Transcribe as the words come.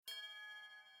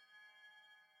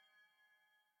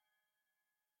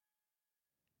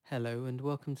Hello and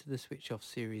welcome to the Switch Off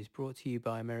series brought to you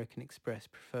by American Express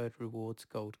Preferred Rewards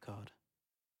Gold Card.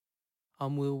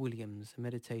 I'm Will Williams, a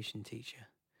meditation teacher,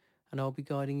 and I'll be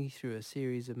guiding you through a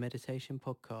series of meditation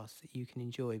podcasts that you can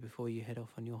enjoy before you head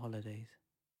off on your holidays.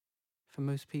 For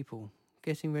most people,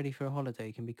 getting ready for a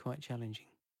holiday can be quite challenging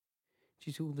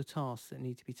due to all the tasks that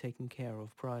need to be taken care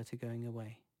of prior to going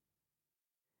away.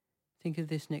 Think of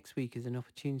this next week as an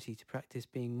opportunity to practice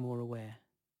being more aware,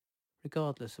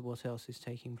 regardless of what else is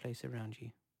taking place around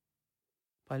you.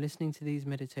 By listening to these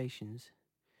meditations,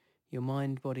 your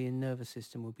mind, body and nervous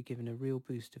system will be given a real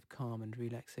boost of calm and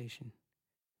relaxation,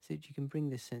 so that you can bring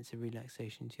this sense of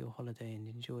relaxation to your holiday and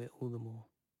enjoy it all the more.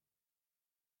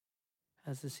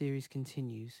 As the series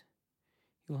continues,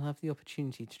 you'll have the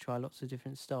opportunity to try lots of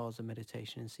different styles of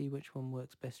meditation and see which one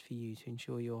works best for you to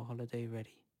ensure you're holiday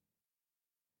ready.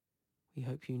 We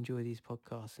hope you enjoy these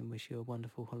podcasts and wish you a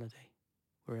wonderful holiday,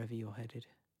 wherever you're headed.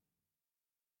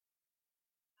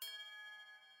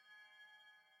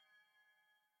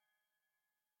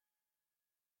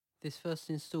 This first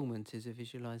installment is a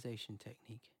visualization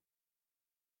technique.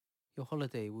 Your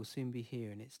holiday will soon be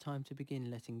here and it's time to begin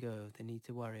letting go of the need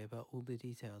to worry about all the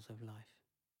details of life.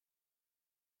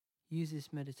 Use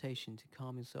this meditation to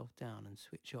calm yourself down and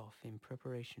switch off in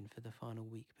preparation for the final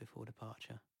week before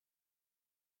departure.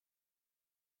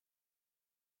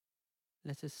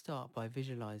 Let us start by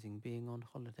visualizing being on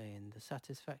holiday and the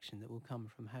satisfaction that will come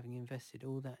from having invested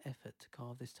all that effort to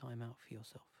carve this time out for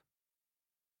yourself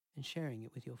and sharing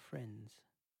it with your friends,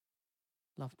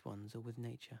 loved ones, or with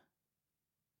nature.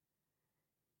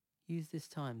 Use this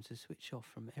time to switch off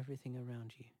from everything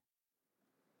around you.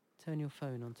 Turn your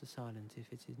phone onto silent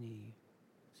if it is near you,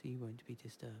 so you won't be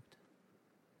disturbed.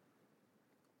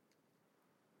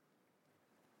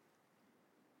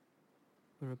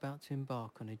 We're about to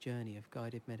embark on a journey of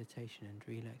guided meditation and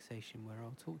relaxation where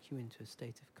I'll talk you into a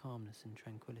state of calmness and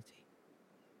tranquility.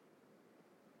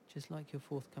 Just like your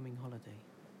forthcoming holiday,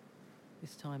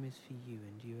 this time is for you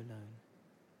and you alone.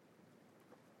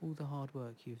 All the hard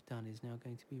work you've done is now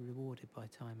going to be rewarded by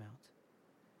time out.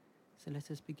 So let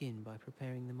us begin by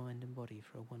preparing the mind and body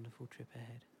for a wonderful trip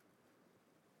ahead.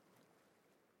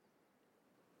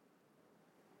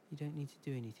 You don't need to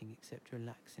do anything except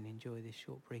relax and enjoy this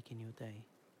short break in your day,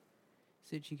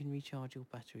 so that you can recharge your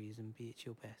batteries and be at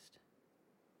your best.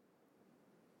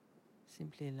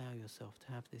 Simply allow yourself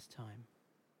to have this time,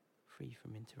 free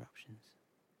from interruptions.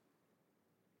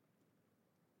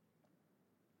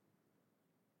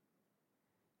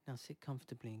 Now sit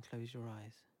comfortably and close your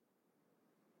eyes.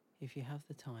 If you have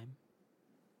the time,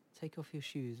 take off your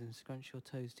shoes and scrunch your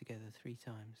toes together 3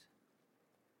 times.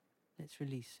 Let's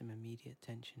release some immediate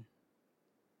tension.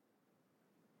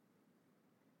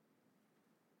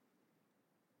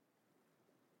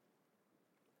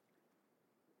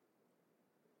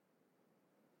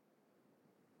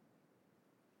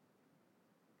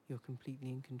 You're completely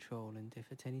in control, and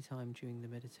if at any time during the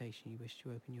meditation you wish to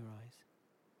open your eyes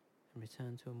and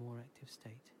return to a more active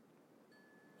state,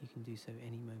 you can do so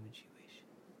any moment you wish.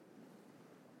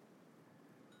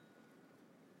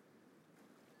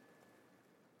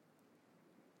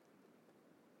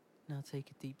 Now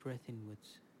take a deep breath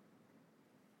inwards,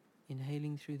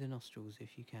 inhaling through the nostrils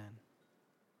if you can.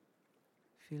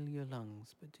 Fill your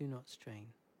lungs, but do not strain.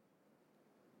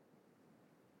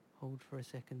 Hold for a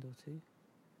second or two,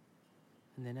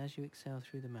 and then as you exhale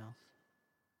through the mouth,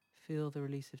 feel the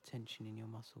release of tension in your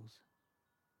muscles.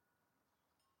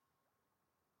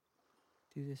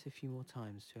 Do this a few more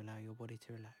times to allow your body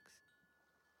to relax.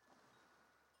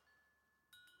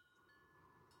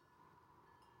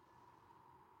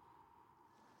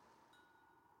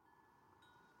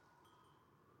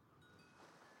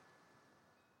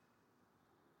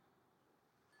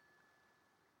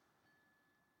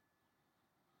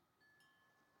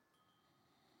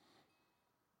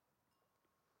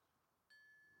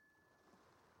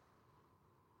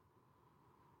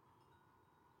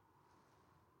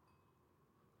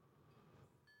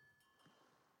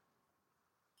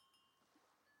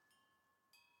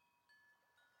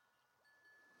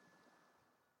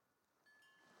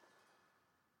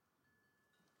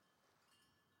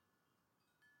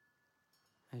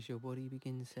 As your body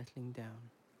begins settling down,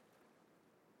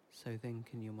 so then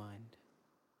can your mind.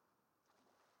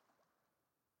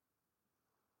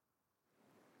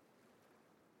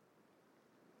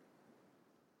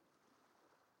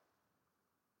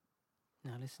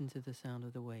 Now listen to the sound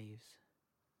of the waves.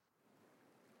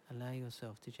 Allow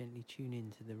yourself to gently tune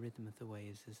in to the rhythm of the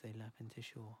waves as they lap into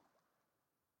shore.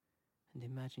 And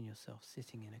imagine yourself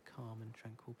sitting in a calm and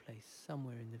tranquil place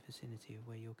somewhere in the vicinity of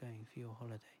where you're going for your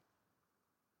holiday.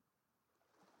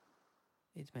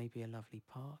 It may be a lovely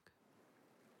park,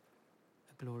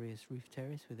 a glorious roof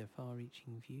terrace with a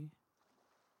far-reaching view,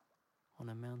 on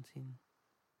a mountain,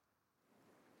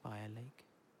 by a lake,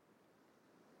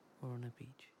 or on a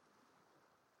beach.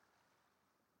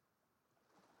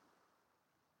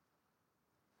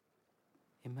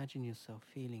 Imagine yourself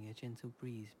feeling a gentle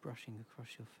breeze brushing across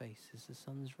your face as the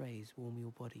sun's rays warm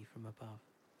your body from above.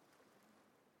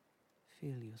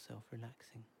 Feel yourself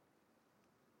relaxing.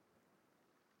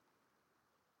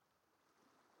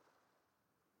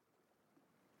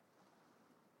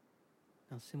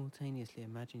 Now simultaneously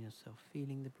imagine yourself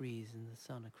feeling the breeze and the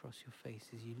sun across your face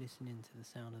as you listen into the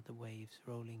sound of the waves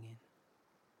rolling in.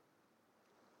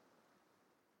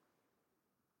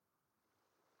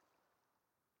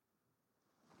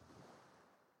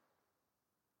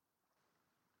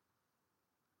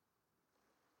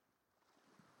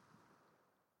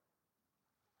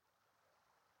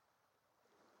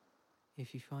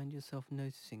 If you find yourself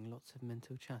noticing lots of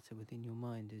mental chatter within your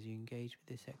mind as you engage with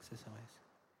this exercise,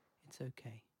 it's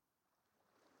okay.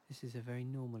 This is a very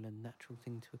normal and natural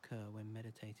thing to occur when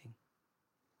meditating.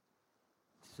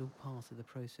 It is all part of the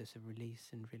process of release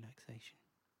and relaxation.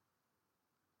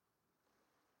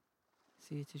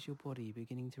 See it as your body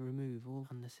beginning to remove all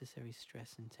unnecessary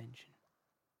stress and tension.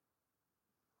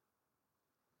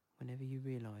 Whenever you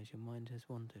realise your mind has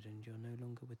wandered and you're no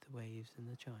longer with the waves and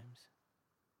the chimes,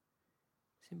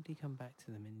 simply come back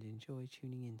to them and enjoy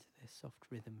tuning into their soft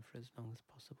rhythm for as long as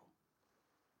possible.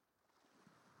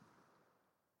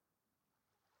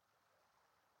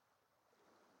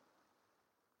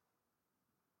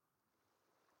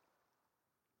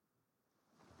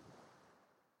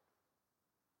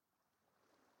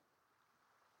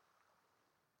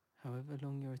 However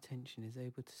long your attention is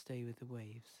able to stay with the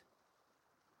waves,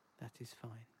 that is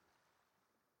fine.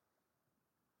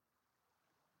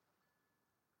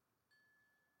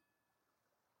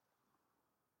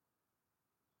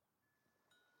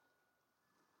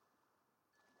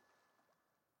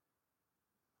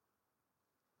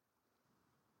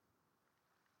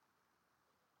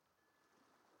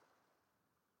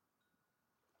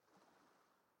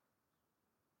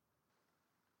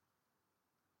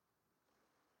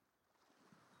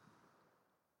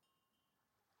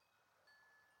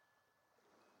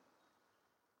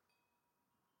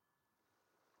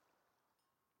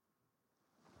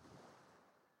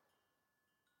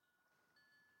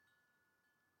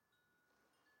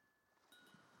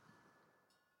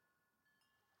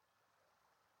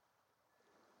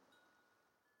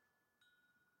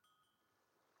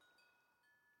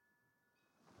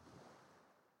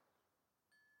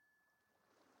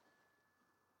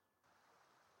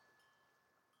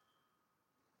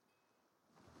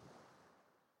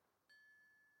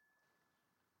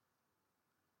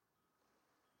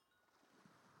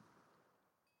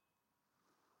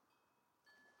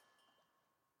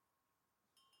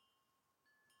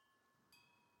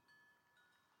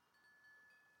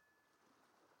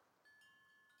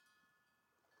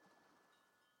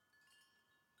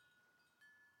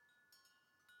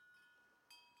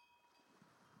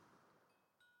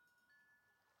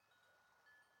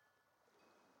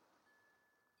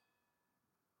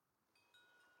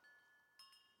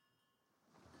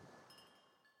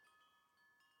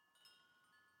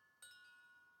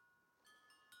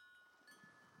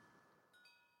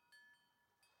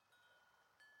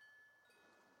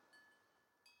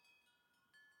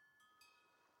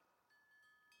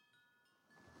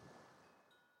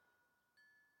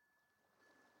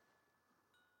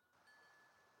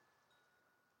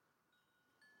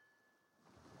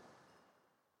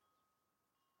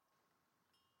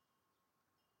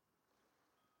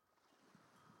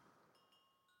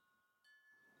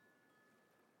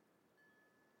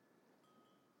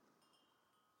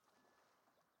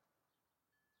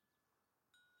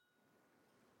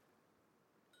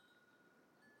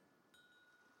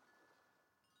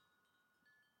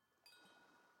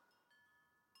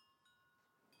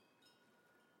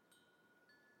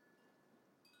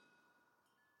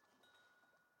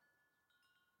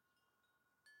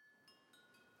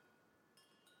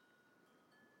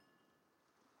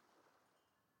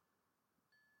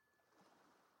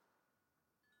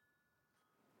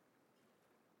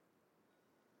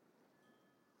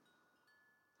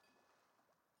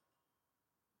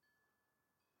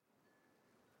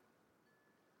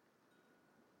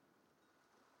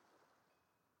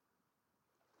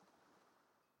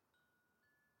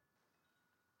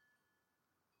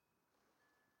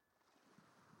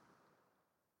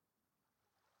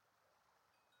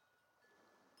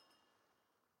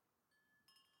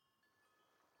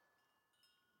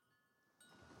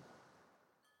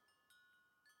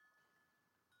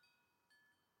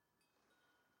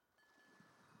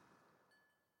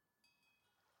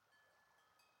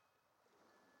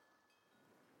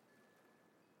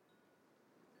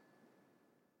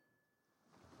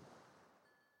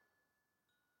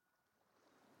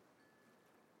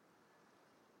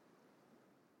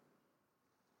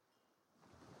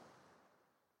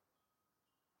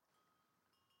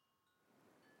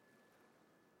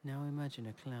 Now imagine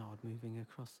a cloud moving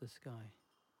across the sky.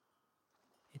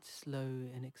 Its slow,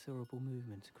 inexorable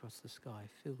movement across the sky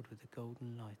filled with a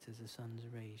golden light as the sun's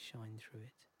rays shine through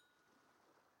it.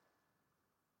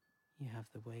 You have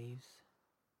the waves,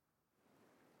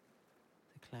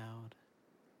 the cloud,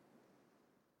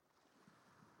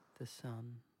 the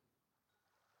sun,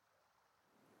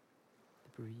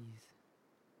 the breeze,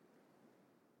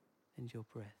 and your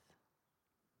breath,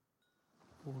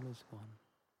 all as one.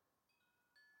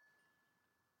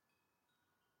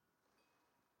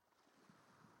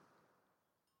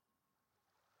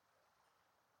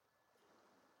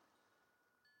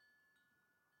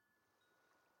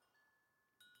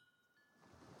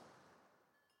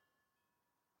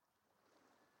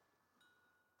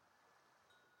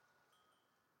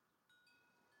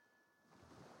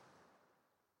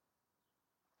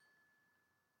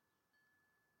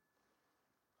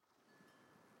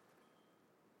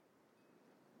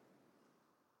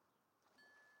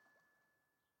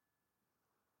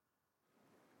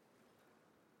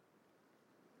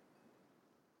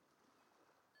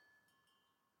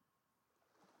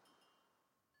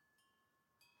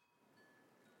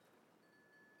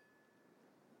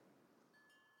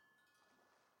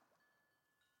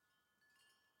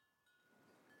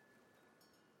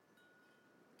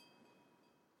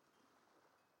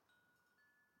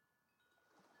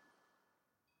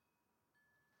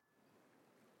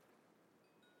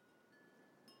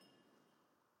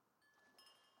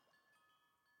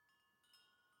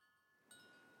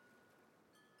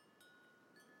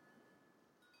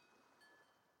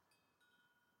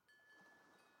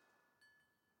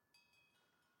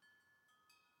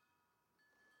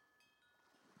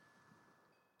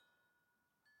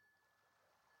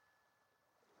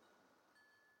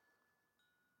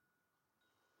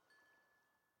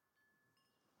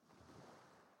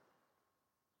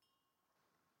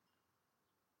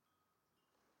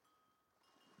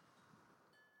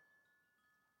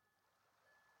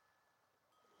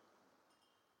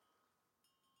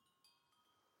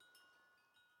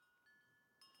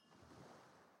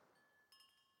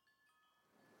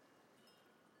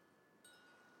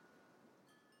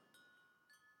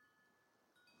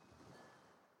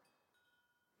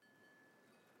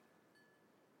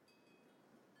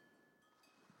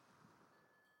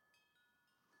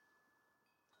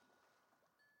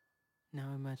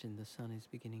 Now imagine the sun is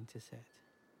beginning to set.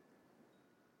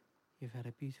 You've had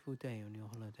a beautiful day on your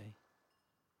holiday.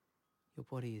 Your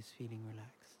body is feeling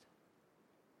relaxed.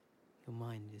 Your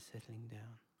mind is settling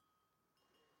down.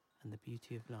 And the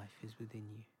beauty of life is within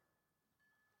you.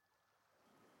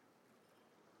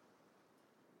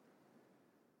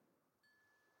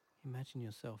 Imagine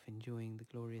yourself enjoying the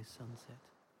glorious sunset.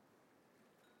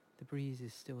 The breeze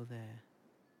is still there.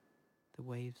 The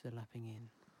waves are lapping in.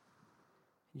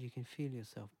 And you can feel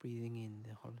yourself breathing in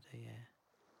the holiday air.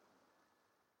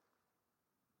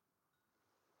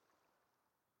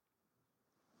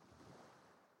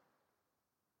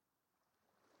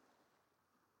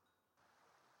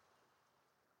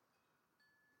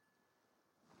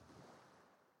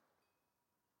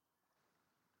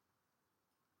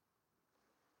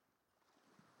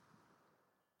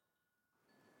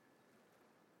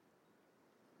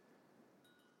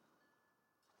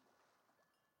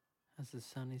 As the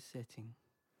sun is setting,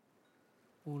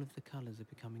 all of the colours are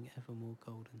becoming ever more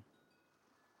golden.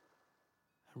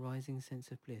 A rising sense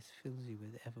of bliss fills you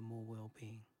with ever more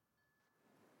well-being.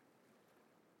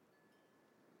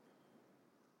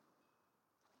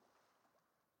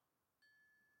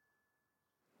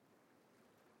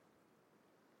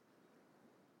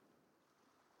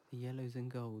 The yellows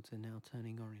and golds are now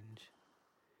turning orange,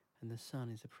 and the sun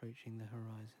is approaching the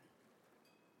horizon.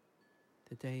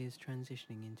 The day is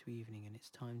transitioning into evening, and it's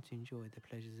time to enjoy the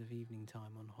pleasures of evening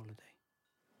time on holiday,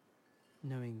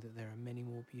 knowing that there are many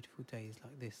more beautiful days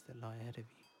like this that lie ahead of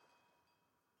you.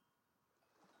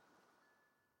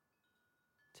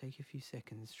 Take a few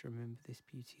seconds to remember this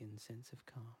beauty and sense of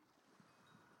calm.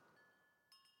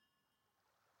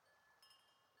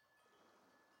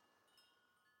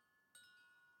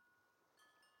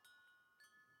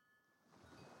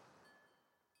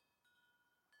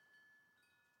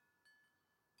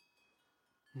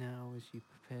 Now, as you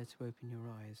prepare to open your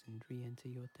eyes and re-enter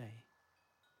your day,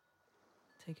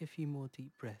 take a few more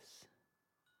deep breaths,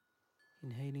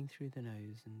 inhaling through the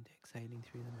nose and exhaling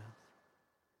through the mouth,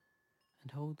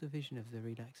 and hold the vision of the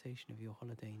relaxation of your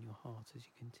holiday in your heart as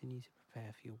you continue to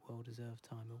prepare for your well-deserved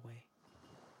time away.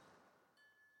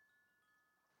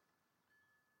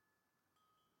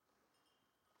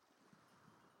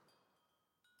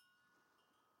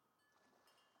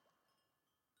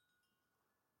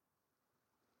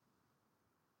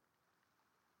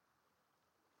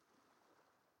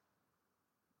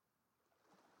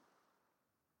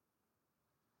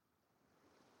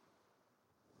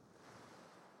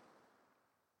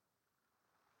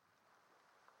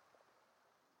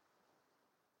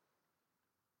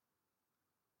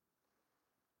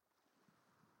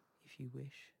 If you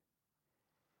wish,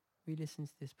 re-listen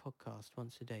to this podcast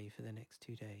once a day for the next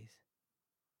 2 days,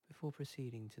 before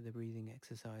proceeding to the breathing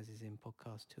exercises in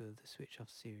podcast 2 of the Switch Off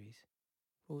series,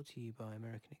 brought to you by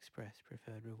American Express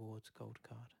Preferred Rewards Gold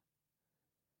Card.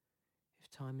 If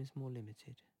time is more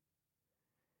limited,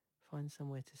 find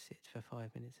somewhere to sit for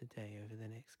 5 minutes a day over the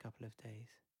next couple of days,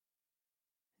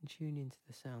 and tune into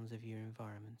the sounds of your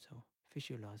environment or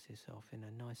visualize yourself in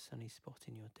a nice sunny spot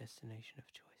in your destination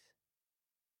of choice.